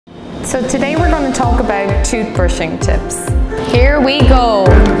So today we're going to talk about toothbrushing tips. Here we go!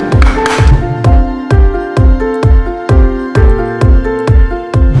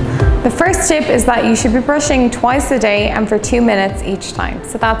 The first tip is that you should be brushing twice a day and for 2 minutes each time.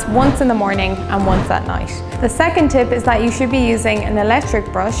 So that's once in the morning and once at night. The second tip is that you should be using an electric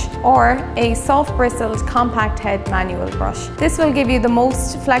brush or a soft bristled compact head manual brush. This will give you the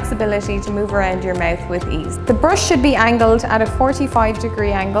most flexibility to move around your mouth with ease. The brush should be angled at a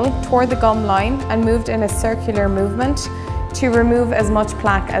 45-degree angle toward the gum line and moved in a circular movement to remove as much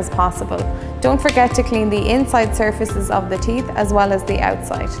plaque as possible. Don't forget to clean the inside surfaces of the teeth as well as the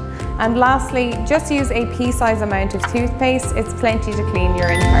outside. And lastly, just use a pea-sized amount of toothpaste. It's plenty to clean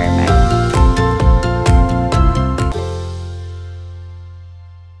your entire mouth.